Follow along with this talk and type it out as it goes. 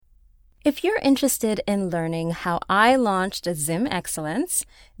If you're interested in learning how I launched Zim Excellence,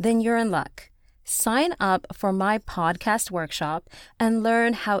 then you're in luck. Sign up for my podcast workshop and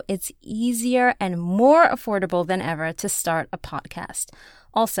learn how it's easier and more affordable than ever to start a podcast.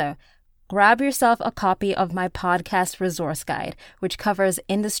 Also, grab yourself a copy of my podcast resource guide, which covers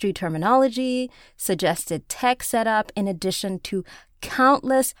industry terminology, suggested tech setup, in addition to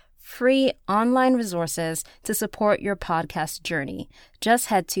countless free online resources to support your podcast journey. Just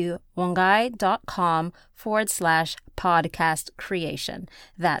head to wongai.com/podcast creation.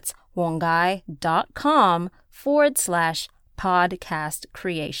 That's wongai.com/podcast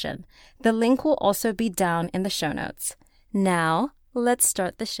creation. The link will also be down in the show notes. Now, let's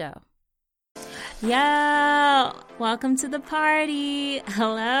start the show. Yo, welcome to the party.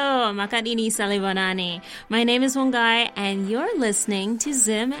 Hello, Makadini Salibonani. My name is Wongai, and you're listening to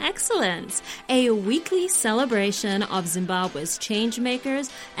Zim Excellence, a weekly celebration of Zimbabwe's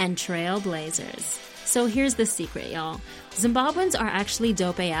changemakers and trailblazers. So here's the secret, y'all. Zimbabweans are actually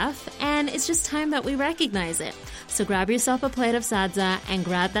dope AF, and it's just time that we recognize it. So grab yourself a plate of sadza and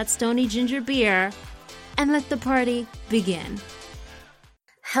grab that stony ginger beer, and let the party begin.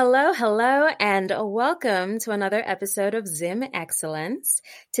 Hello, and welcome to another episode of Zim Excellence.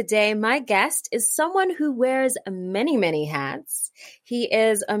 Today, my guest is someone who wears many, many hats. He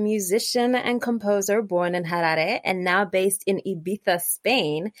is a musician and composer born in Harare and now based in Ibiza,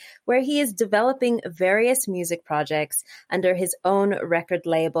 Spain, where he is developing various music projects under his own record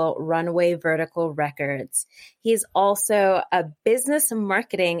label, Runway Vertical Records. He is also a business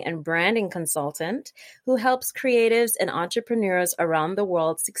marketing and branding consultant who helps creatives and entrepreneurs around the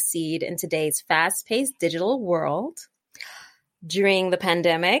world succeed in today's fast-paced digital world. During the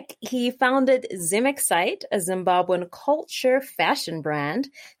pandemic, he founded ZimExcite, a Zimbabwean culture fashion brand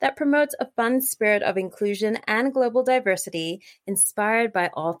that promotes a fun spirit of inclusion and global diversity inspired by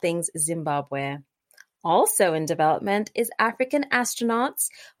all things Zimbabwe. Also in development is African Astronauts,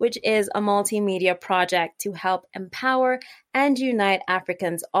 which is a multimedia project to help empower and unite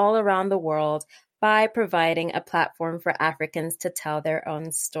Africans all around the world by providing a platform for Africans to tell their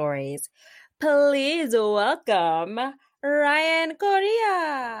own stories. Please welcome Ryan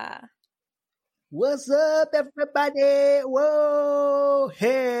Correa. What's up, everybody? Whoa,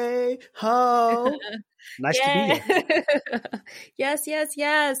 hey, ho. Nice to be here.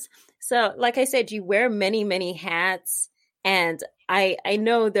 Yes. So, like I said, you wear many, many hats. And I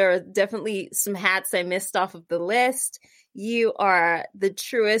know there are definitely some hats I missed off of the list. You are the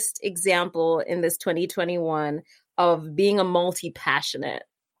truest example in this 2021 of being a multi-passionate.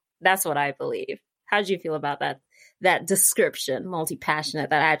 That's what I believe. How do you feel about that description, multi-passionate,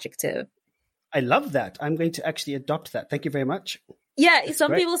 that adjective? I love that. I'm going to actually adopt that. Thank you very much. Yeah, that's some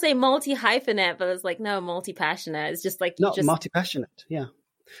great. People say multi-hyphenate, but it's like, no, multi-passionate. It's just like... multi-passionate, yeah.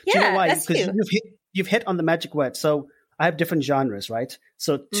 Yeah, do you know why? That's because you've hit on the magic word. So I have different genres, right?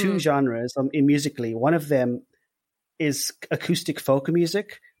 So two genres in musically. One of them is acoustic folk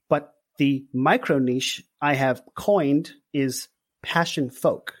music, but the micro niche I have coined is passion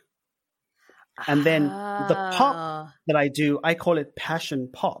folk. And then the pop that I do, I call it passion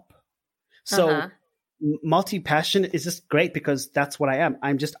pop. So multi-passion is just great because that's what I am.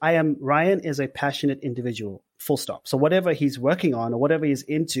 Ryan is a passionate individual, full stop. So whatever he's working on or whatever he's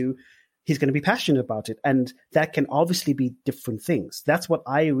into, he's going to be passionate about it. And that can obviously be different things. That's what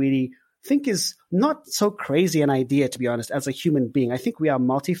I really think is not so crazy an idea, to be honest, as a human being. I think we are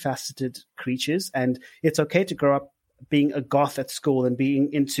multifaceted creatures, and it's okay to grow up being a goth at school and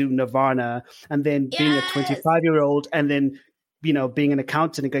being into Nirvana, and then being a 25-year-old, and then, being an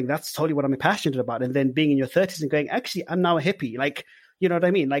accountant and going, that's totally what I'm passionate about. And then being in your 30s and going, actually, I'm now a hippie. Like, you know what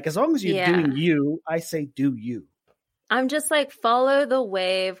I mean? Like, as long as you're doing you, I say do you. I'm just like, follow the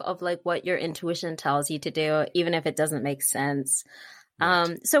wave of like what your intuition tells you to do, even if it doesn't make sense.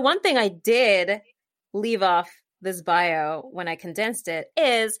 Right. So one thing I did leave off this bio when I condensed it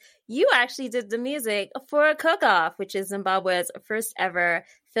is you actually did the music for a cook-off, which is Zimbabwe's first ever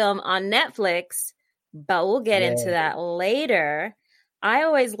film on Netflix, but we'll get into that later. I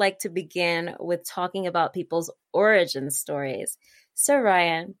always like to begin with talking about people's origin stories. So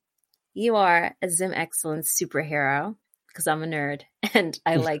Ryan, you are a Zim Excellence superhero because I'm a nerd and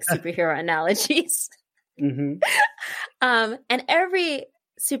I like superhero analogies. Mm-hmm. And every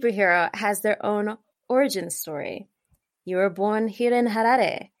superhero has their own origin story. You were born here in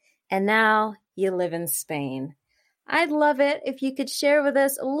Harare, and now you live in Spain. I'd love it if you could share with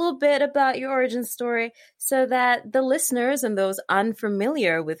us a little bit about your origin story so that the listeners and those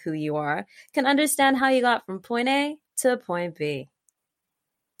unfamiliar with who you are can understand how you got from point A to point B.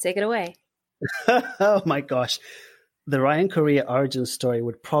 Take it away. Oh my gosh. the Ryan Correa origin story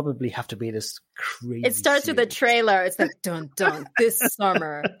would probably have to be this crazy. It starts with a trailer. It's like, dun, dun, this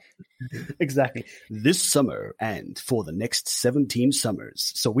summer. Exactly. This summer and for the next 17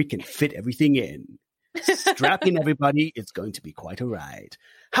 summers, so we can fit everything in. Strap in, everybody. It's going to be quite a ride.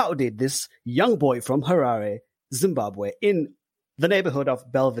 How did this young boy from Harare, Zimbabwe, in the neighborhood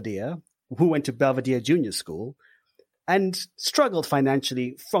of Belvedere, who went to Belvedere Junior School and struggled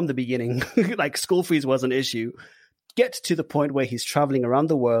financially from the beginning, like school fees was an issue, get to the point where he's traveling around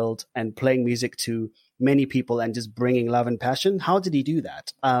the world and playing music to many people and just bringing love and passion? How did he do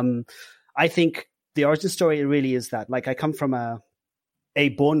that? I think the origin story really is that. Like, I come from a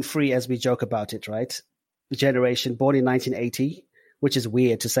born free, as we joke about it, right? Generation born in 1980, which is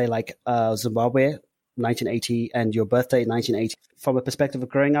weird to say, like, Zimbabwe, 1980, and your birthday, 1980. From a perspective of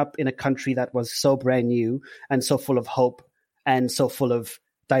growing up in a country that was so brand new and so full of hope and so full of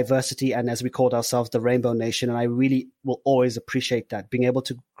diversity, and as we called ourselves, the Rainbow Nation. And I really will always appreciate that, being able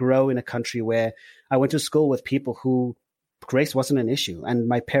to grow in a country where I went to school with people who race wasn't an issue. And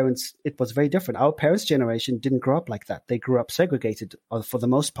my parents, it was very different. Our parents' generation didn't grow up like that. They grew up segregated for the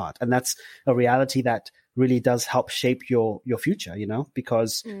most part. And that's a reality that really does help shape your future, you know,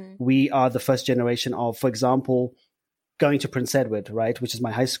 because we are the first generation of, for example, going to Prince Edward, right, which is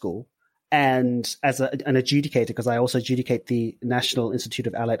my high school. And as an adjudicator, because I also adjudicate the National Institute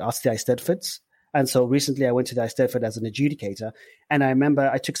of Allied Arts, the Eisteddfods. And so recently I went to the Eisteddfod as an adjudicator. And I remember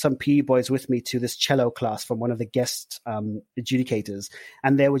I took some PE boys with me to this cello class from one of the guest adjudicators.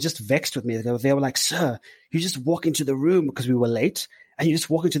 And they were just vexed with me. They were like, "Sir, you just walk into the room," because we were late, and you just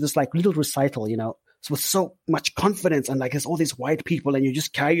walk into this like little recital, you know, with so much confidence, and like there's all these white people and you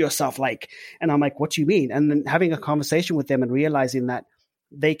just carry yourself like, and I'm like, "What do you mean?" And then having a conversation with them and realizing that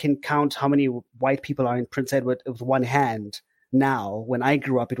they can count how many white people are in Prince Edward with one hand. Now, when I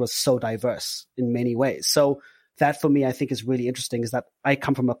grew up, it was so diverse in many ways. So that for me, I think is really interesting, is that I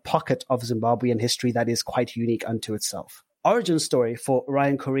come from a pocket of Zimbabwean history that is quite unique unto itself. Origin story for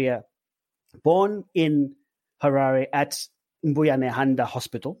Ryan Correa, born in Harare at Mbuya Nehanda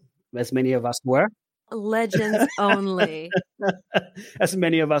Hospital, as many of us were. Legends only. As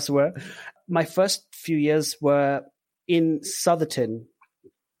many of us were. My first few years were in Southerton,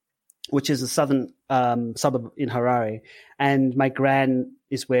 which is a southern suburb in Harare. And my gran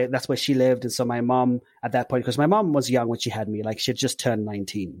that's where she lived. And so my mom at that point, because my mom was young when she had me, like she had just turned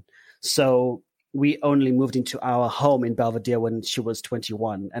 19. So we only moved into our home in Belvedere when she was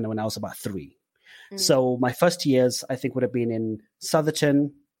 21 and when I was about 3. So my first years, I think, would have been in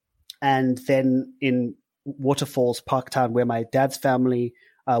Southerton and then in Waterfalls, Parktown, where my dad's family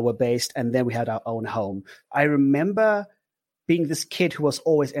were based. And then we had our own home. I remember being this kid who was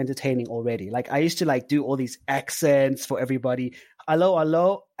always entertaining already. Like I used to like do all these accents for everybody. Hello,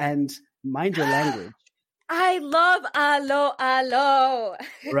 hello, and mind your language. I love hello, hello.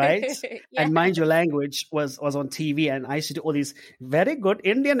 Right? Yeah. And mind your language was on TV, and I used to do all these very good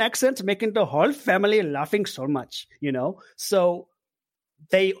Indian accents, making the whole family laughing so much, you know? So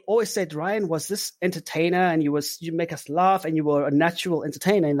they always said Ryan was this entertainer and you make us laugh and you were a natural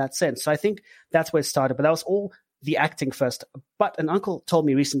entertainer in that sense. So I think that's where it started, but that was all the acting first. But an uncle told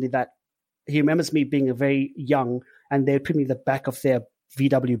me recently that he remembers me being a very young and they'd put me in the back of their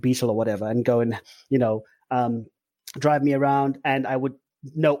VW Beetle or whatever and go and, you know, drive me around, and I would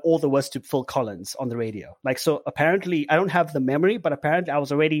know all the words to Phil Collins on the radio. Like, so apparently I don't have the memory, but apparently I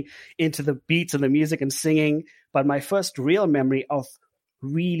was already into the beats and the music and singing. But my first real memory of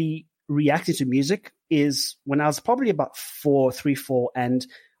really reacting to music is when I was probably about 3, 4, and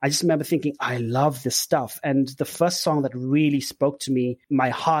I just remember thinking, I love this stuff. And the first song that really spoke to me, my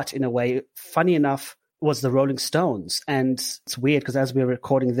heart in a way, funny enough, was the Rolling Stones. And it's weird because as we're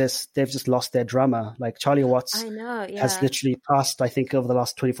recording this, they've just lost their drummer. Like Charlie Watts has literally passed, I think, over the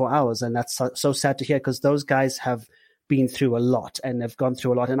last 24 hours. And that's so sad to hear because those guys have been through a lot and have gone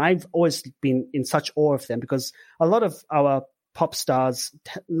through a lot. And I've always been in such awe of them because a lot of our pop stars,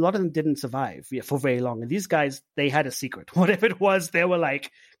 a lot of them didn't survive for very long. And these guys, they had a secret. Whatever it was, they were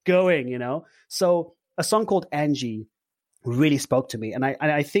like going, you know? So a song called Angie really spoke to me. And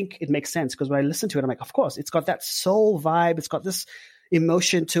I think it makes sense because when I listen to it, I'm like, of course, it's got that soul vibe. It's got this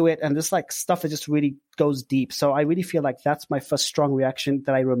emotion to it and this like stuff that just really goes deep. So I really feel like that's my first strong reaction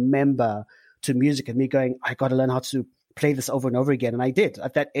that I remember to music and me going, I got to learn how to play this over and over again. And I did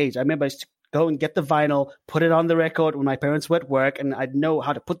at that age. I remember I used to go and get the vinyl, put it on the record when my parents were at work, and I'd know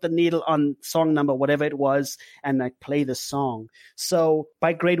how to put the needle on song number, whatever it was, and I'd play the song. So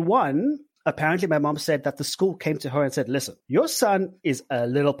by grade 1, apparently my mom said that the school came to her and said, listen, your son is a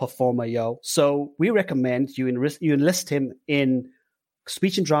little performer, yo. So we recommend you enlist him in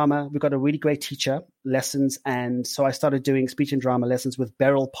speech and drama. We got a really great teacher, lessons. And so I started doing speech and drama lessons with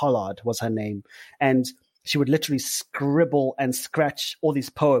Beryl Pollard was her name. And she would literally scribble and scratch all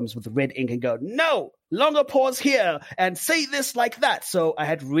these poems with red ink and go, no, longer pause here and say this like that. So I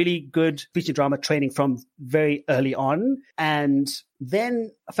had really good speech and drama training from very early on. And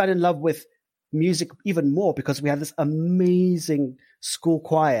then I fell in love with music even more because we had this amazing school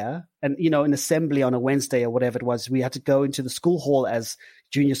choir. And, you know, in assembly on a Wednesday or whatever it was, we had to go into the school hall as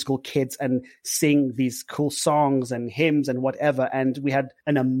junior school kids and sing these cool songs and hymns and whatever. And we had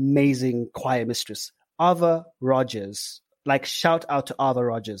an amazing choir mistress, Ava Rogers. Like, shout out to Ava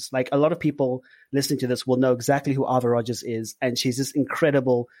Rogers. Like, a lot of people listening to this will know exactly who Ava Rogers is. And she's this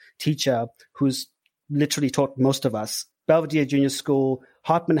incredible teacher who's literally taught most of us. Belvedere Junior School,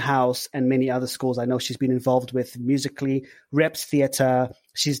 Hartman House, and many other schools I know she's been involved with musically. Reps Theatre.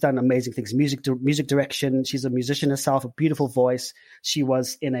 She's done amazing things. Music direction. She's a musician herself, a beautiful voice. She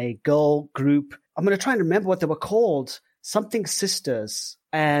was in a girl group. I'm going to try and remember what they were called. Something Sisters.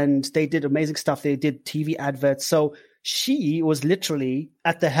 And they did amazing stuff. They did TV adverts. So she was literally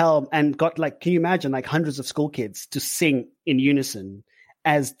at the helm and got, like, can you imagine, like, hundreds of school kids to sing in unison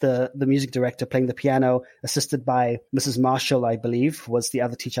as the music director playing the piano, assisted by Mrs. Marshall, I believe, was the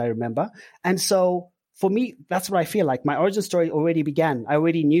other teacher I remember. And so for me, that's what I feel like. My origin story already began. I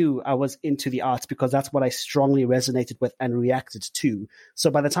already knew I was into the arts because that's what I strongly resonated with and reacted to.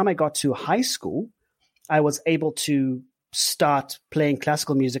 So by the time I got to high school, I was able to start playing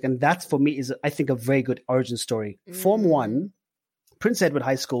classical music. And that for me is, I think, a very good origin story. Form 1, Prince Edward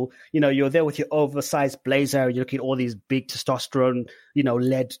High School, you know, you're there with your oversized blazer, you're looking at all these big testosterone, you know,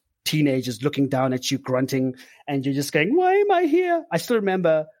 led teenagers looking down at you, grunting, and you're just going, why am I here? I still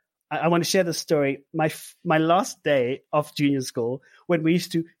remember, I want to share this story, my last day of junior school, when we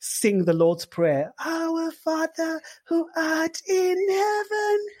used to sing the Lord's Prayer, Our Father who art in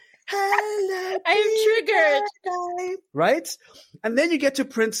heaven, hallowed I'm triggered. Right? And then you get to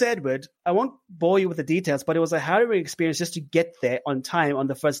Prince Edward. I won't bore you with the details, but it was a harrowing experience just to get there on time on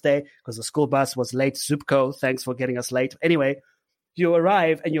the first day because the school bus was late. Zupco, thanks for getting us late. Anyway, you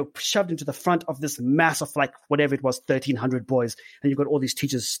arrive and you're shoved into the front of this mass of, like, whatever it was, 1,300 boys. And you've got all these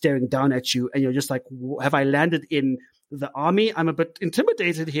teachers staring down at you. And you're just like, have I landed in the army? I'm a bit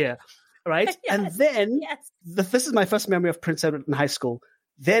intimidated here. Right? Yes, and then yes. This is my first memory of Prince Edward in high school.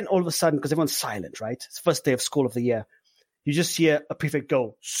 Then all of a sudden, because everyone's silent, right? It's the first day of school of the year. You just hear a prefect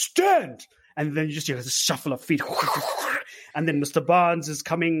go, stand! And then you just hear a shuffle of feet. And then Mr. Barnes is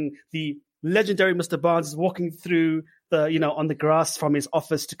coming. The legendary Mr. Barnes is walking through on the grass from his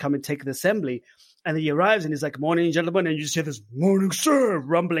office to come and take the assembly. And then he arrives and he's like, morning, gentlemen. And you just hear this, morning, sir,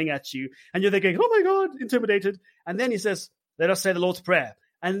 rumbling at you. And you're there going, oh my God, intimidated. And then he says, let us say the Lord's Prayer.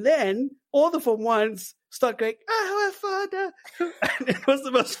 And then all the Form 1s start going, Our Father. And it was the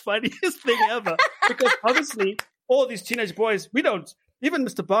most funniest thing ever. Because obviously, all these teenage boys, even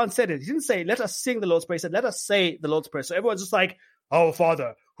Mr. Barnes said it. He didn't say, let us sing the Lord's Prayer. He said, let us say the Lord's Prayer. So everyone's just like, Our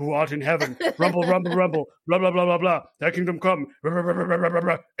Father, who art in heaven, rumble, rumble, rumble, blah, blah, blah, blah, blah. Thy kingdom come, blah, blah, blah, blah, blah, blah,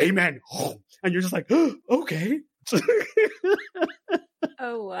 blah. Amen. And you're just like, oh, okay.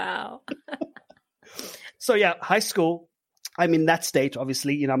 Oh, wow. So yeah, high school. I'm in that state,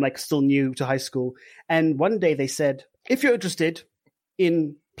 obviously, I'm like still new to high school. And one day they said, if you're interested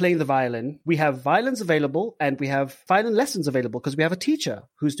in playing the violin, we have violins available and we have violin lessons available because we have a teacher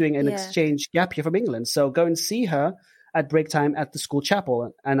who's doing an exchange gap year from England. So go and see her at break time at the school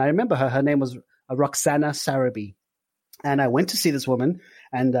chapel. And I remember her name was Roxana Sarabi. And I went to see this woman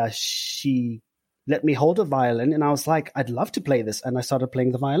and she let me hold a violin. And I was like, I'd love to play this. And I started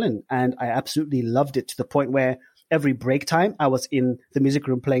playing the violin and I absolutely loved it to the point where every break time, I was in the music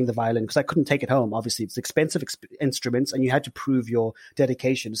room playing the violin because I couldn't take it home. Obviously, it's expensive instruments and you had to prove your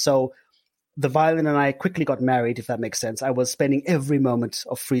dedication. So the violin and I quickly got married, if that makes sense. I was spending every moment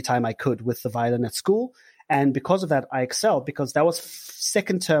of free time I could with the violin at school. And because of that, I excelled because that was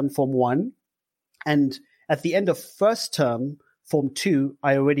second term Form 1. And at the end of first term, Form 2,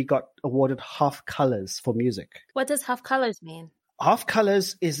 I already got awarded half colors for music. What does half colors mean? Half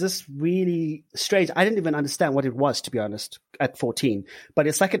colors is this really strange. I didn't even understand what it was, to be honest, at 14. But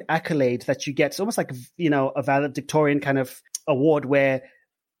it's like an accolade that you get. It's almost like, a valedictorian kind of award where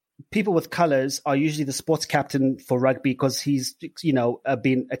people with colors are usually the sports captain for rugby because he's,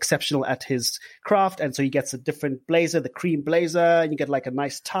 been exceptional at his craft. And so he gets a different blazer, the cream blazer, and you get like a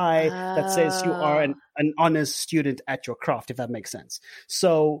nice tie that says you are an honors student at your craft, if that makes sense.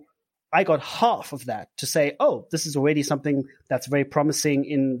 So I got half of that to say, oh, this is already something that's very promising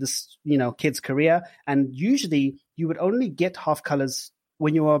in this, kid's career. And usually you would only get half colors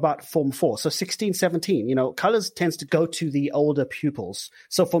when you were about Form 4, so 16, 17, colors tends to go to the older pupils.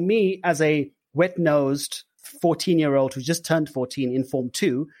 So for me, as a wet-nosed 14-year-old who just turned 14 in Form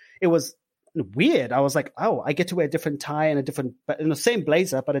 2, it was weird. I was like, oh, I get to wear a different tie and in the same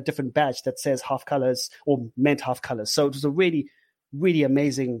blazer, but a different badge that says half colors or meant half colors. So it was a really, really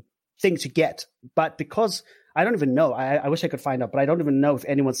amazing thing to get. But because I don't even know, I wish I could find out, but I don't even know if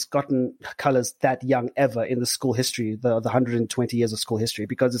anyone's gotten colors that young ever in the school history, the 120 years of school history,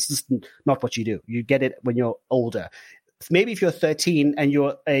 because it's just not what you do. You get it when you're older. Maybe if you're 13 and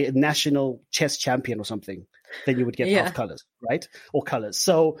you're a national chess champion or something, then you would get half colors, right? Or colors.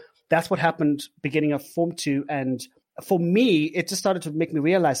 So that's what happened beginning of Form 2. And for me, it just started to make me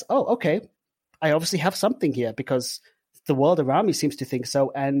realize, oh, okay, I obviously have something here because the world around me seems to think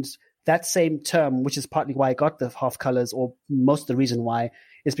so. And that same term, which is partly why I got the half colors, or most of the reason why,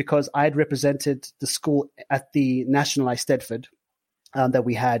 is because I had represented the school at the National Eisteddfod that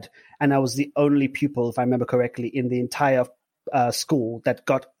we had. And I was the only pupil, if I remember correctly, in the entire school that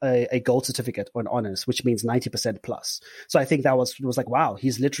got a gold certificate or an honors, which means 90% plus. So I think that was like, wow,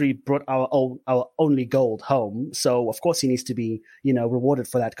 he's literally brought our only gold home. So of course he needs to be, rewarded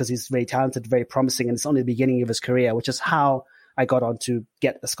for that because he's very talented, very promising, and it's only the beginning of his career, which is how I got on to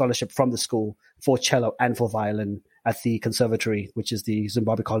get a scholarship from the school for cello and for violin at the conservatory, which is the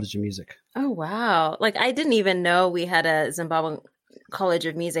Zimbabwe College of Music. Oh, wow. Like, I didn't even know we had a Zimbabwe College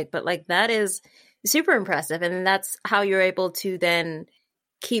of Music, but like that is super impressive. And that's how you're able to then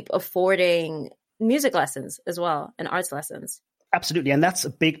keep affording music lessons as well and arts lessons. Absolutely. And that's a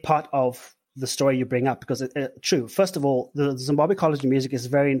big part of the story you bring up because true. First of all, the Zimbabwe College of Music is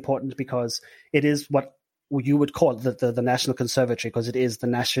very important because it is what you would call the National Conservatory, because it is the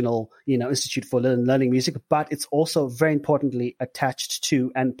National, Institute for Learning Music, but it's also very importantly attached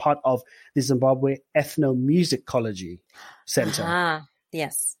to and part of the Zimbabwe Ethnomusicology Center. Ah,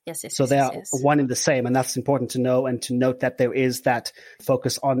 yes. So they are one and the same, and that's important to know and to note that there is that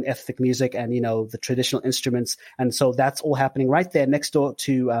focus on ethnic music and, the traditional instruments. And so that's all happening right there next door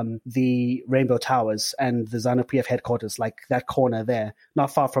to the Rainbow Towers and the ZANU-PF headquarters, like that corner there,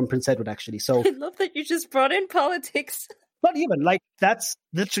 not far from Prince Edward, actually. So I love that you just brought in politics. Not even, like, that's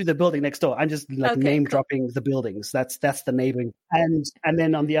literally the building next door. I'm just name dropping the buildings. That's the neighboring. And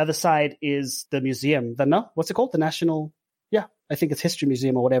then on the other side is the museum. What's it called? The National... Yeah, I think it's History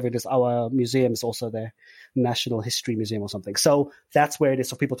Museum or whatever it is. Our museum is also there, National History Museum or something. So that's where it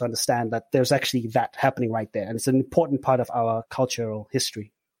is for people to understand that there's actually that happening right there. And it's an important part of our cultural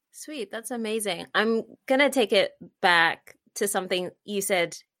history. Sweet. That's amazing. I'm going to take it back to something you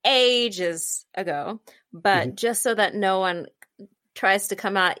said ages ago, but just so that no one tries to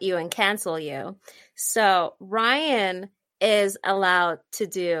come at you and cancel you. So Ryan is allowed to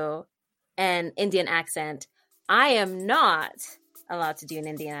do an Indian accent. I am not allowed to do an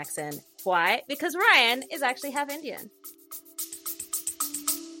Indian accent. Why? Because Ryan is actually half Indian.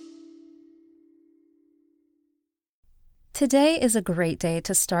 Today is a great day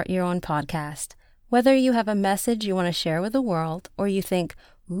to start your own podcast. Whether you have a message you want to share with the world, or you think,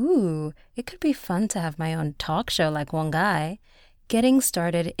 ooh, it could be fun to have my own talk show like one guy, getting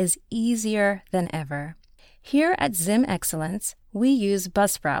started is easier than ever. Here at Zim Excellence, we use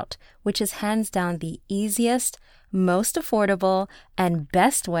Buzzsprout, which is hands down the easiest, most affordable, and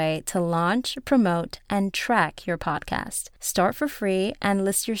best way to launch, promote, and track your podcast. Start for free and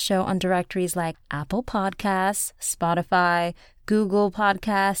list your show on directories like Apple Podcasts, Spotify, Google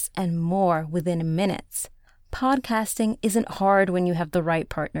Podcasts, and more within minutes. Podcasting isn't hard when you have the right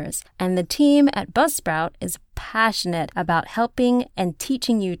partners, and the team at Buzzsprout is passionate about helping and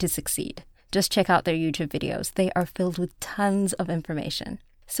teaching you to succeed. Just check out their YouTube videos. They are filled with tons of information.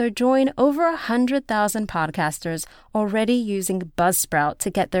 So join over 100,000 podcasters already using Buzzsprout to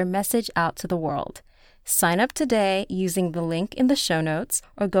get their message out to the world. Sign up today using the link in the show notes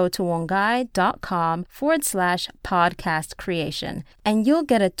or go to wongai.com/podcast creation, and you'll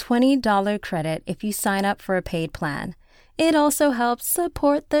get a $20 credit if you sign up for a paid plan. It also helps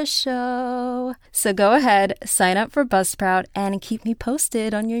support the show. So go ahead, sign up for Buzzsprout, and keep me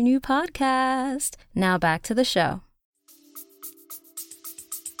posted on your new podcast. Now back to the show.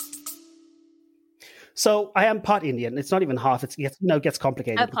 So I am part Indian. It's not even half. It gets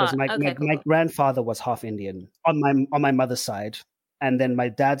complicated because my grandfather was half Indian on my mother's side, and then my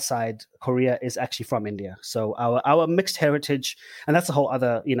dad's side, Korea, is actually from India. So our mixed heritage, and that's a whole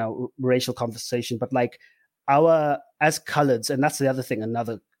other racial conversation. But like as coloreds, and that's the other thing,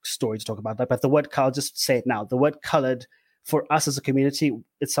 another story to talk about. But the word I'll just say it now. The word colored for us as a community,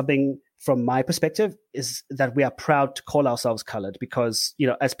 it's something from my perspective is that we are proud to call ourselves colored because,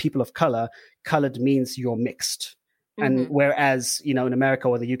 as people of color, colored means you're mixed. And whereas, in America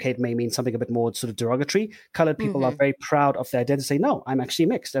or the UK, it may mean something a bit more sort of derogatory, colored people are very proud of their identity. Say, no, I'm actually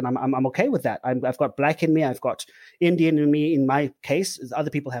mixed and I'm okay with that. I've got black in me. I've got Indian in me. In my case, other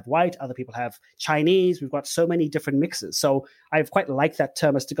people have white, other people have Chinese. We've got so many different mixes. So I've quite liked that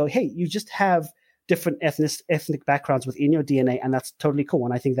term as to go, hey, you just have different ethnic backgrounds within your DNA. And that's totally cool.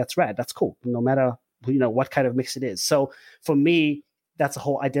 And I think that's rad. That's cool. No matter, what kind of mix it is. So for me, that's a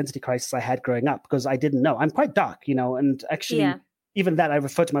whole identity crisis I had growing up because I didn't know. I'm quite dark, and actually even that I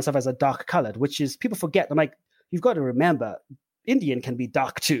refer to myself as a dark colored, which is people forget. I'm like, you've got to remember Indian can be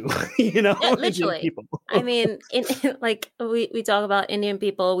dark too, Yeah, literally. People. I mean, like we talk about Indian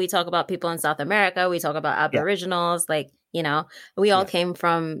people, we talk about people in South America, we talk about Aboriginals, we all came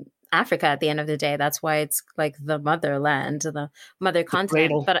from Africa at the end of the day. That's why it's like the motherland, the mother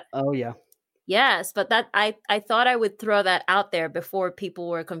continent. But yes, but that I thought I would throw that out there before people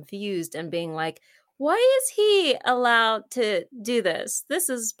were confused and being like, why is he allowed to do this? This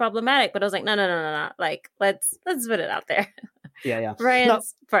is problematic. But I was like, no. Like, let's put it out there. Yeah.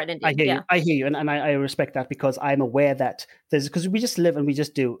 Ryan's part Indian. I hear you. And I respect that because I'm aware that because we just live and we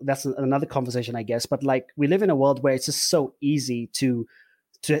just do. That's another conversation, I guess. But like we live in a world where it's just so easy to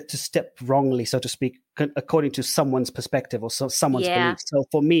step wrongly, so to speak, according to someone's perspective or someone's belief. So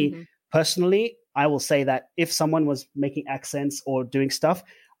for me, personally, I will say that if someone was making accents or doing stuff,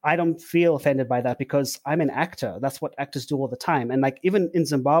 I don't feel offended by that because I'm an actor. That's what actors do all the time. And like even in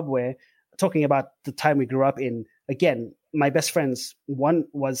Zimbabwe, talking about the time we grew up in, again, my best friends, one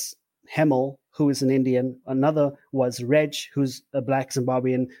was Hemel, who is an Indian. Another was Reg, who's a black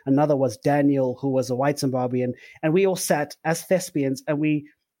Zimbabwean. Another was Daniel, who was a white Zimbabwean. And we all sat as thespians and we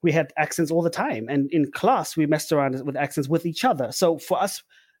had accents all the time. And in class, we messed around with accents with each other. So for us,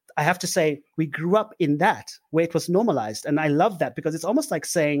 I have to say, we grew up in that where it was normalized. And I love that because it's almost like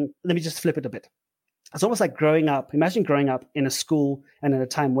saying, let me just flip it a bit. It's almost like imagine growing up in a school and in a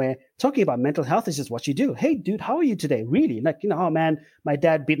time where talking about mental health is just what you do. Hey, dude, how are you today? Really? Like, oh man, my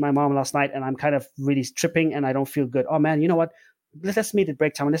dad beat my mom last night and I'm kind of really tripping and I don't feel good. Oh man, you know what? Let's meet at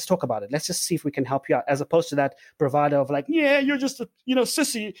break time and let's talk about it. Let's just see if we can help you out, as opposed to that bravado of like, yeah, you're just a,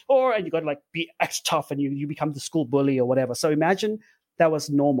 sissy, and you got to like be as tough and you become the school bully or whatever. So imagine that was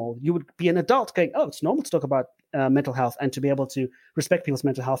normal. You would be an adult going, oh, it's normal to talk about mental health and to be able to respect people's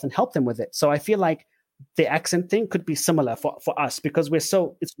mental health and help them with it. So I feel like the accent thing could be similar for us because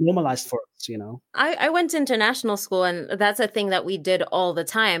it's normalized for us, I went to international school and that's a thing that we did all the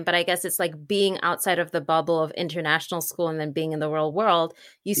time. But I guess it's like being outside of the bubble of international school and then being in the real world,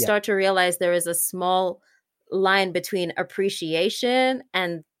 you start to realize there is a small line between appreciation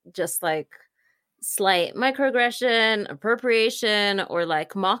and just like slight microaggression, appropriation, or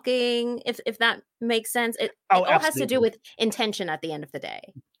like mocking, if that makes sense. It all has to do with intention at the end of the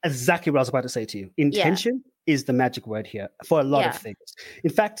day. Exactly what I was about to say to you. Intention is the magic word here for a lot of things.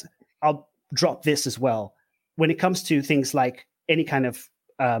 In fact, I'll drop this as well. When it comes to things like any kind of,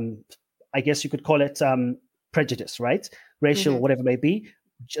 I guess you could call it prejudice, right? Racial, whatever it may be,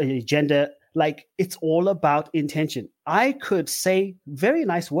 gender, like it's all about intention. I could say very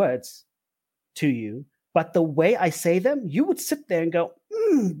nice words to you, but the way I say them, you would sit there and go,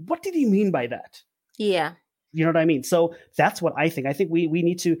 what did he mean by that? Yeah. You know what I mean? So that's what I think. I think we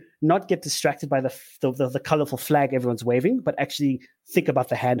need to not get distracted by the colorful flag everyone's waving, but actually think about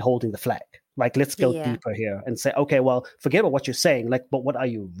the hand holding the flag. Like, let's go deeper here and say, okay, well, forget about what you're saying. Like, but what are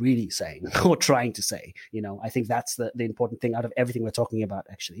you really saying or trying to say? I think that's the important thing out of everything we're talking about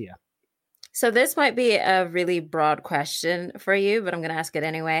actually here. So this might be a really broad question for you, but I'm going to ask it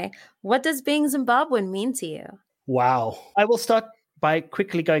anyway. What does being Zimbabwean mean to you? Wow. I will start by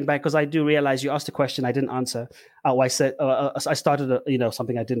quickly going back because I do realize you asked a question I didn't answer. I said I started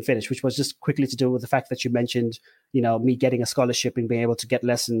something I didn't finish, which was just quickly to do with the fact that you mentioned me getting a scholarship and being able to get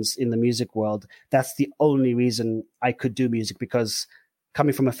lessons in the music world. That's the only reason I could do music, because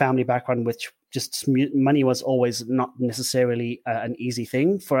coming from a family background which just money was always not necessarily an easy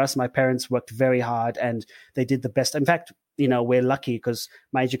thing for us. My parents worked very hard and they did the best. In fact, we're lucky because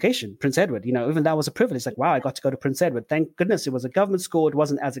my education, Prince Edward, even that was a privilege. Like, wow, I got to go to Prince Edward. Thank goodness it was a government school. It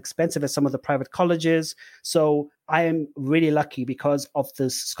wasn't as expensive as some of the private colleges. So I am really lucky because of the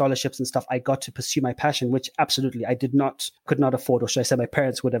scholarships and stuff. I got to pursue my passion, which absolutely I could not afford, or should I say my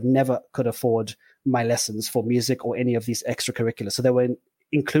parents would have never could afford my lessons for music or any of these extracurriculars. So they were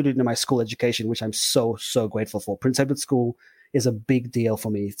included in my school education, which I'm so, so grateful for. Prince Edward School is a big deal for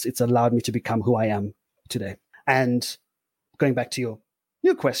me. It's allowed me to become who I am today. And going back to your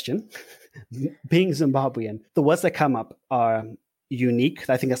new question, being Zimbabwean, the words that come up are unique.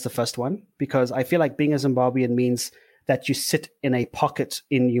 I think that's the first one, because I feel like being a Zimbabwean means that you sit in a pocket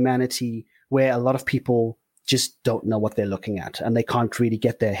in humanity where a lot of people just don't know what they're looking at, and they can't really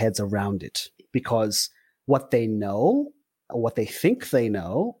get their heads around it, because what they know, or what they think they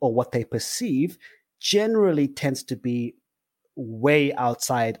know, or what they perceive generally tends to be way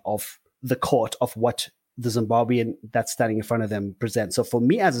outside of the court of what the Zimbabwean that's standing in front of them presents. So for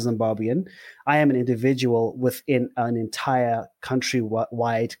me as a Zimbabwean, I am an individual within an entire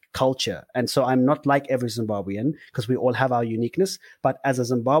country-wide culture. And so I'm not like every Zimbabwean, because we all have our uniqueness. But as a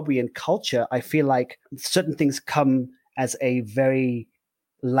Zimbabwean culture, I feel like certain things come as a very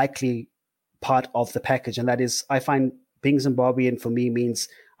likely part of the package. And that is, I find being Zimbabwean for me means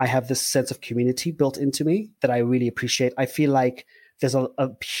I have this sense of community built into me that I really appreciate. I feel like there's a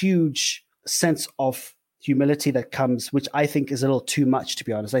huge sense of humility that comes, which I think is a little too much, to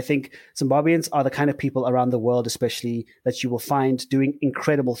be honest. I think Zimbabweans are the kind of people around the world, especially, that you will find doing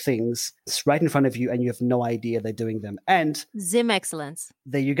incredible things right in front of you, and you have no idea they're doing them. And Zim excellence.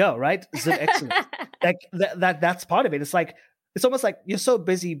 There you go, right? Zim excellence. Like that's part of it. It's like, it's almost like you're so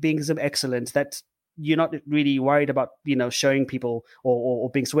busy being Zim excellent that you're not really worried about, showing people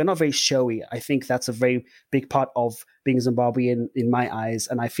or being, so we're not very showy. I think that's a very big part of being Zimbabwean in my eyes.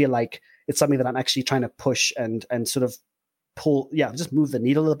 And I feel like it's something that I'm actually trying to push and sort of pull, just move the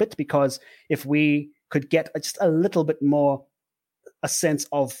needle a little bit, because if we could get just a little bit more a sense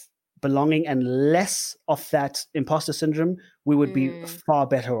of belonging and less of that imposter syndrome, we would be far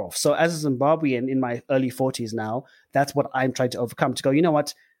better off. So as a Zimbabwean in my early 40s now, that's what I'm trying to overcome, to go, you know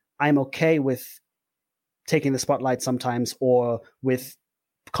what, I'm okay with taking the spotlight sometimes, or with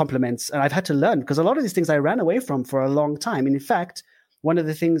compliments. And I've had to learn, because a lot of these things I ran away from for a long time. And in fact, one of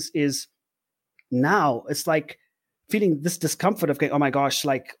the things is now it's like feeling this discomfort of going, oh my gosh,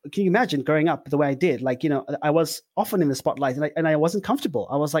 like, can you imagine growing up the way I did? Like, I was often in the spotlight and I wasn't comfortable.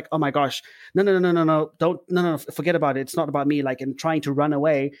 I was like, oh my gosh, no, forget about it. It's not about me. Like, and trying to run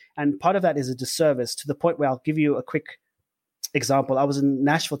away. And part of that is a disservice, to the point where I'll give you a quick example. I was in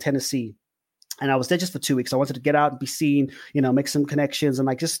Nashville, Tennessee, and I was there just for 2 weeks. I wanted to get out and be seen, make some connections and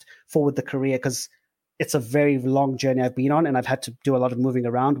like just forward the career, because it's a very long journey I've been on, and I've had to do a lot of moving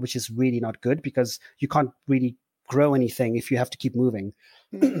around, which is really not good, because you can't really grow anything if you have to keep moving.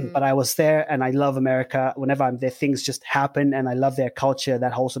 Mm-hmm. But I was there, and I love America. Whenever I'm there, things just happen, and I love their culture,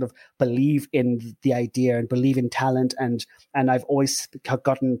 that whole sort of believe in the idea and believe in talent. And I've always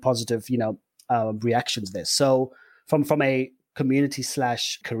gotten positive, reactions there. So from a community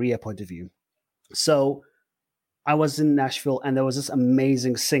 / career point of view. So I was in Nashville, and there was this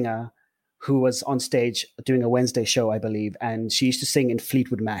amazing singer who was on stage doing a Wednesday show, I believe. And she used to sing in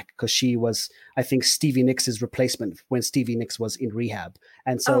Fleetwood Mac, because she was, I think, Stevie Nicks' replacement when Stevie Nicks was in rehab.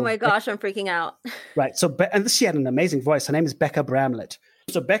 And so, oh my gosh, I'm freaking out. Right. So, and she had an amazing voice. Her name is Becca Bramlett.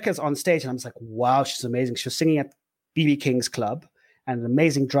 So Becca's on stage, and I'm just like, wow, she's amazing. She was singing at B.B. King's club, and an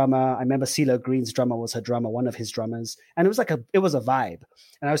amazing drummer. I remember CeeLo Green's drummer was her drummer, one of his drummers. And it was like it was a vibe.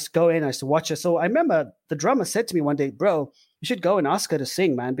 And I used to go in, I used to watch her. So I remember the drummer said to me one day, bro, you should go and ask her to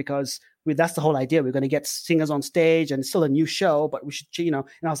sing, man, because that's the whole idea. We're going to get singers on stage, and it's still a new show, but we should, and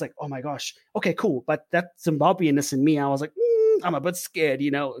I was like, oh my gosh, okay, cool. But that Zimbabweanness in me, I was like, I'm a bit scared,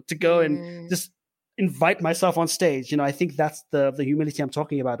 to go and just invite myself on stage. I think that's the humility I'm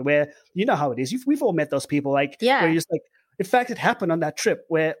talking about, where how it is. We've all met those people, like, where you're just like, in fact, it happened on that trip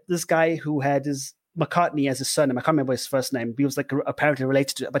where this guy who had his McCartney as his surname, I can't remember his first name, he was like apparently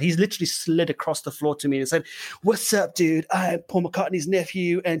related to it, but he's literally slid across the floor to me and said, what's up, dude? I'm Paul McCartney's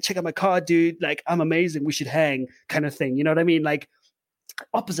nephew, and check out my car, dude. Like, I'm amazing. We should hang, kind of thing. You know what I mean? Like,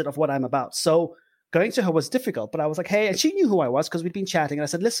 opposite of what I'm about. So going to her was difficult, but I was like, hey, and she knew who I was because we'd been chatting. And I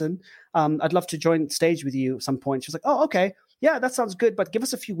said, listen, I'd love to join stage with you at some point. She was like, oh, okay. Yeah, that sounds good, but give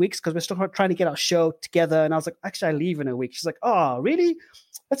us a few weeks because we're still trying to get our show together. And I was like, actually, I leave in a week. She's like, oh, really?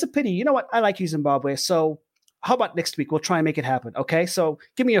 That's a pity. You know what? I like you, Zimbabwe. So how about next week? We'll try and make it happen. Okay, so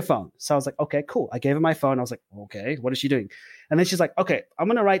give me your phone. So I was like, okay, cool. I gave her my phone. I was like, okay, what is she doing? And then she's like, okay, I'm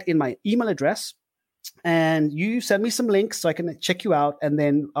going to write in my email address and you send me some links so I can check you out. And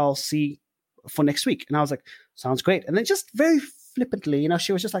then I'll see for next week. And I was like, sounds great. And then just very flippantly,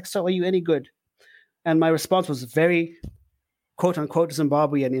 she was just like, so are you any good? And my response was very quote unquote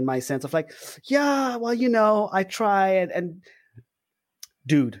Zimbabwean in my sense of like, yeah, well, I try. And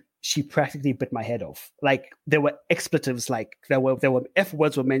dude, she practically bit my head off. Like there were expletives, like there were F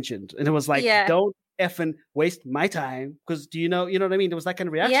words were mentioned. And it was like, don't effing waste my time. Because you know what I mean? There was that kind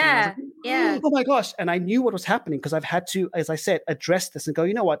of reaction. Yeah. Like, oh my gosh. And I knew what was happening because I've had to, as I said, address this and go,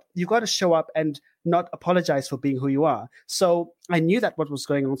 you know what? You got to show up and not apologize for being who you are. So I knew that what was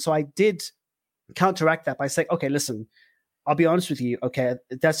going on. So I did counteract that by saying, okay, listen, I'll be honest with you. Okay.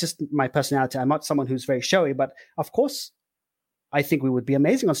 That's just my personality. I'm not someone who's very showy, but of course, I think we would be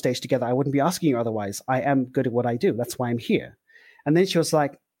amazing on stage together. I wouldn't be asking you otherwise. I am good at what I do. That's why I'm here. And then she was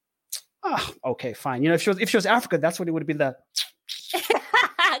like, oh, okay, fine. If she was African, that's what it would be, the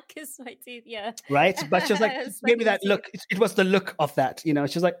kiss my teeth, yeah. Right? But she was like, give me that look. It was the look of that, She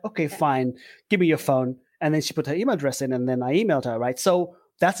was like, okay, fine. Give me your phone. And then she put her email address in, and then I emailed her, right? So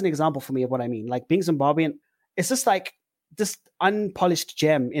that's an example for me of what I mean. Like, being Zimbabwean, it's just like this unpolished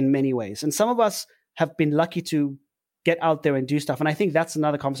gem in many ways. And some of us have been lucky to get out there and do stuff. And I think that's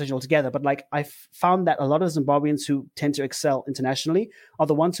another conversation altogether. But like, I've found that a lot of Zimbabweans who tend to excel internationally are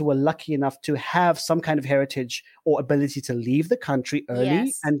the ones who were lucky enough to have some kind of heritage or ability to leave the country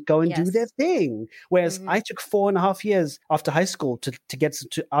early and go and do their thing. Whereas I took 4.5 years after high school to get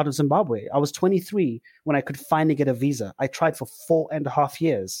out of Zimbabwe. I was 23 when I could finally get a visa. I tried for 4.5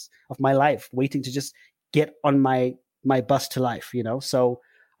 years of my life waiting to just get on my bus to life, So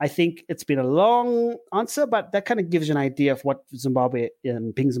I think it's been a long answer, but that kind of gives you an idea of what Zimbabwe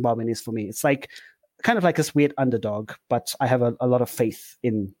and being Zimbabwean is for me. It's like kind of like this weird underdog, but I have a lot of faith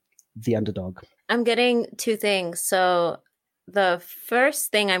in the underdog. I'm getting two things. So the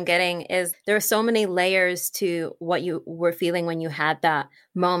first thing I'm getting is there are so many layers to what you were feeling when you had that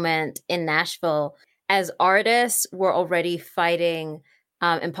moment in Nashville. As artists, we're already fighting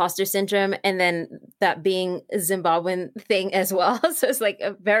imposter syndrome, and then that being a Zimbabwean thing as well. So it's like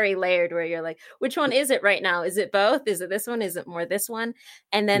a very layered where you're like, which one is it right now? Is it both? Is it this one? Is it more this one?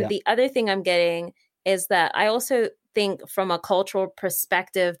 And then the other thing I'm getting is that I also think from a cultural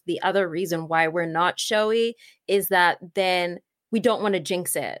perspective, the other reason why we're not showy is that then we don't want to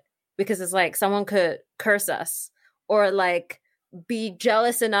jinx it, because it's like someone could curse us or like be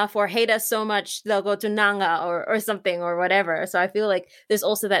jealous enough or hate us so much they'll go to Nanga or something or whatever. So I feel like there's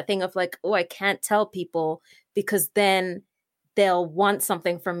also that thing of like, oh, I can't tell people because then they'll want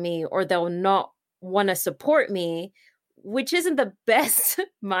something from me or they'll not want to support me, which isn't the best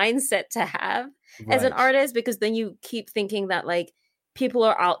mindset to have as an artist, because then you keep thinking that like people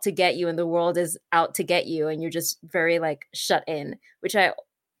are out to get you and the world is out to get you and you're just very like shut in, which I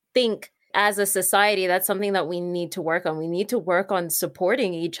think as a society, that's something that we need to work on. We need to work on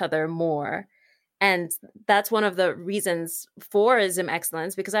supporting each other more. And that's one of the reasons for Zim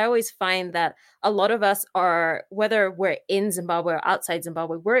Excellence, because I always find that a lot of us are, whether we're in Zimbabwe or outside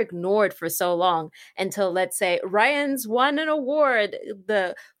Zimbabwe, we're ignored for so long until, let's say, Ryan's won an award,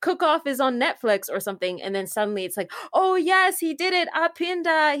 the cook-off is on Netflix or something. And then suddenly it's like, oh, yes, he did it.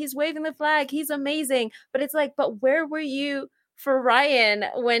 Apinda, he's waving the flag. He's amazing. But it's like, but where were you for Ryan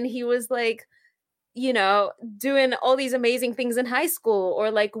when he was like, doing all these amazing things in high school,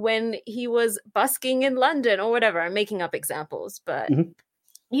 or like when he was busking in London or whatever? I'm making up examples, but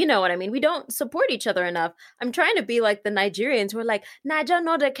you know what I mean? We don't support each other enough. I'm trying to be like the Nigerians who are like, Naija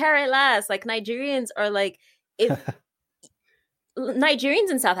no de carry last. Like Nigerians are like, if Nigerians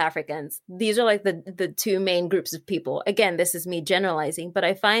and South Africans, these are like the two main groups of people. Again, this is me generalizing, but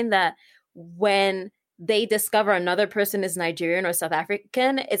I find that when they discover another person is Nigerian or South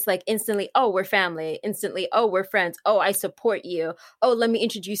African, it's like instantly, oh, we're family. Instantly, oh, we're friends. Oh, I support you. Oh, let me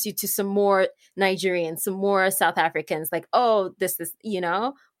introduce you to some more Nigerians, some more South Africans. Like, oh, this is,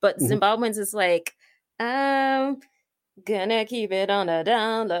 But Zimbabweans is like, gonna keep it on the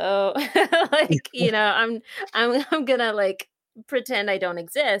down low. I'm gonna like pretend I don't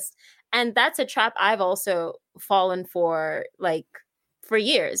exist. And that's a trap I've also fallen for, like, for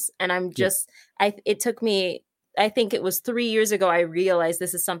years. And I'm just, it took me, I think it was 3 years ago, I realized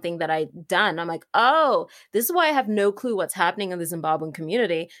this is something that I'd done. I'm like, oh, this is why I have no clue what's happening in the Zimbabwean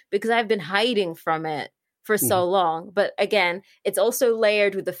community, because I've been hiding from it for so long. But again, it's also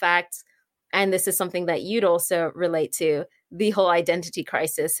layered with the fact, and this is something that you'd also relate to, the whole identity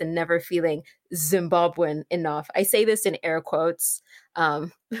crisis and never feeling Zimbabwean enough. I say this in air quotes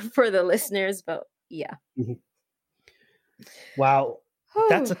for the listeners, but yeah. Wow.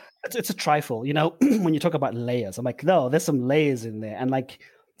 It's a trifle, when you talk about layers. I'm like, no, there's some layers in there. And like,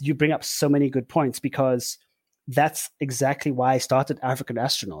 you bring up so many good points, because that's exactly why I started African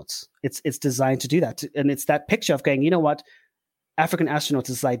Astronauts. It's designed to do that. And it's that picture of going, you know what? African astronauts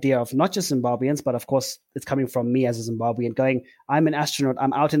is this idea of not just Zimbabweans, but of course it's coming from me as a Zimbabwean going, I'm an astronaut,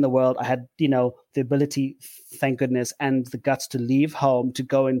 I'm out in the world. I had, the ability, thank goodness, and the guts to leave home to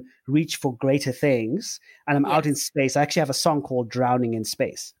go and reach for greater things. And I'm out in space. I actually have a song called Drowning in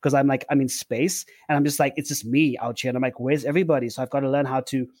Space, because I'm like, I'm in space and I'm just like, it's just me out here. And I'm like, where's everybody? So I've got to learn how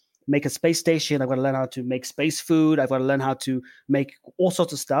to make a space station. I've got to learn how to make space food. I've got to learn how to make all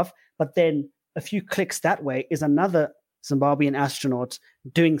sorts of stuff. But then a few clicks that way is another Zimbabwean astronaut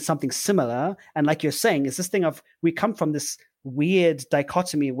doing something similar. And like you're saying, it's this thing of, we come from this weird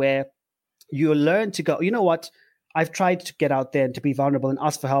dichotomy where you learn to go, you know what, I've tried to get out there and to be vulnerable and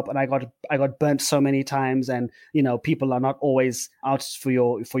ask for help, and I got burnt so many times, and people are not always out for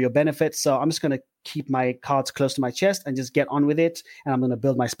your benefit. So I'm just going to keep my cards close to my chest and just get on with it, and I'm going to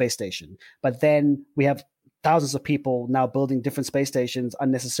build my space station. But then we have thousands of people now building different space stations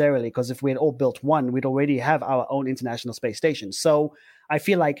unnecessarily, because if we had all built one, we'd already have our own international space station. So I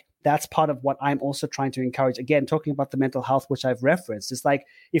feel like that's part of what I'm also trying to encourage. Again, talking about the mental health, which I've referenced, it's like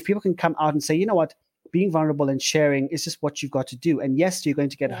if people can come out and say, you know what, being vulnerable and sharing is just what you've got to do. And yes, you're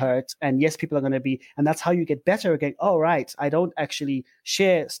going to get hurt. And yes, people are going to be, and that's how you get better again. Oh, right. I don't actually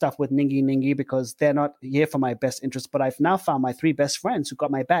share stuff with Ningi because they're not here for my best interest. But I've now found my 3 best friends who got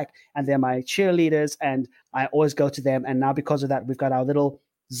my back, and they're my cheerleaders, and I always go to them. And now because of that, we've got our little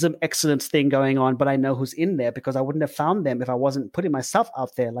Zim Excellence thing going on, but I know who's in there because I wouldn't have found them if I wasn't putting myself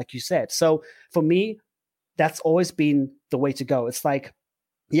out there, like you said. So for me, that's always been the way to go. It's like,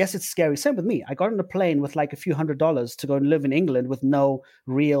 yes, it's scary. Same with me. I got on a plane with like a few $100s to go and live in England with no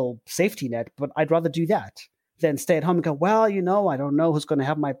real safety net, but I'd rather do that than stay at home and go, well, I don't know who's going to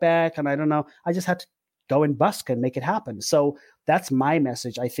have my back, and I don't know. I just had to go and busk and make it happen. So that's my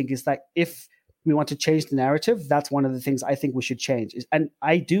message, I think, is that if we want to change the narrative, that's one of the things I think we should change. And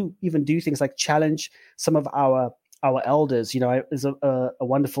I do even do things like challenge some of our elders. There's a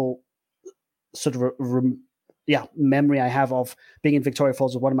wonderful sort of memory I have of being in Victoria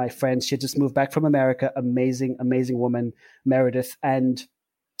Falls with one of my friends. She had just moved back from America. Amazing, amazing woman, Meredith. And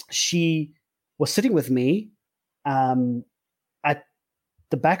she was sitting with me at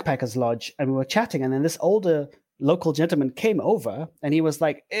the Backpackers Lodge, and we were chatting. And then this older local gentleman came over, and he was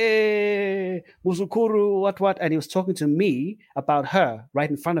like, Muzukuru, what? And he was talking to me about her right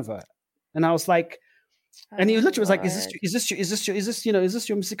in front of her. And I was like, and he literally was like, is this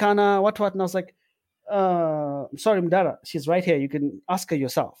your Mexicana? What? And I was like, sorry, Mdara, she's right here. You can ask her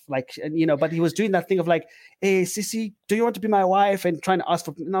yourself. Like, but he was doing that thing of like, hey, Sissy, do you want to be my wife? And trying to ask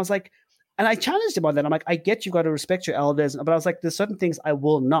for, and I was like, and I challenged him on that. I'm like, I get you got to respect your elders, but I was like, there's certain things I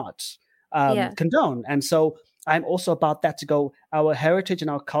will not condone. And so I'm also about that, to go, our heritage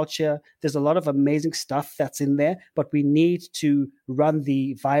and our culture, there's a lot of amazing stuff that's in there, but we need to run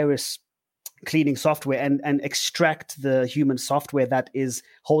the virus cleaning software and extract the human software that is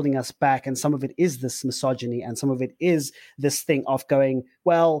holding us back. And some of it is this misogyny, and some of it is this thing of going,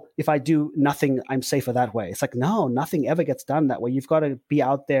 well, if I do nothing, I'm safer that way. It's like, no, nothing ever gets done that way. You've got to be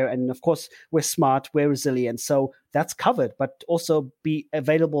out there. And of course, we're smart, we're resilient. So that's covered, but also be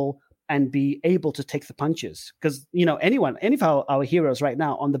available and be able to take the punches. Because, any of our heroes right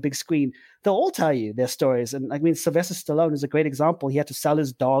now on the big screen, they'll all tell you their stories. And I mean, Sylvester Stallone is a great example. He had to sell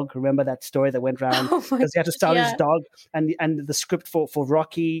his dog. Remember that story that went around? Because he had to sell his dog. And the script for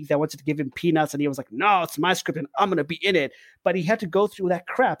Rocky, they wanted to give him peanuts. And he was like, no, it's my script and I'm going to be in it. But he had to go through that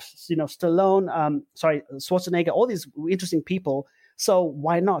crap. Stallone, Schwarzenegger, all these interesting people. So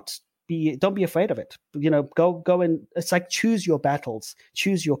why not? Don't be afraid of it. Go and it's like, choose your battles,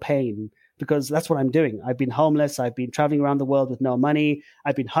 choose your pain, because that's what I'm doing. I've been homeless. I've been traveling around the world with no money.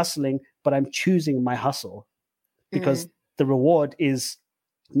 I've been hustling, but I'm choosing my hustle because the reward is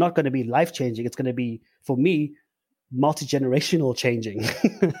not going to be life-changing. It's going to be, for me, multi-generational changing.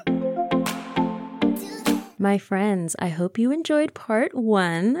 My friends, I hope you enjoyed part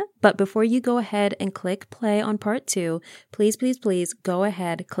 1, but before you go ahead and click play on part 2, please, please, please go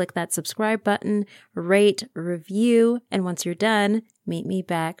ahead, click that subscribe button, rate, review, and once you're done, meet me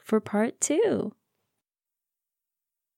back for part 2.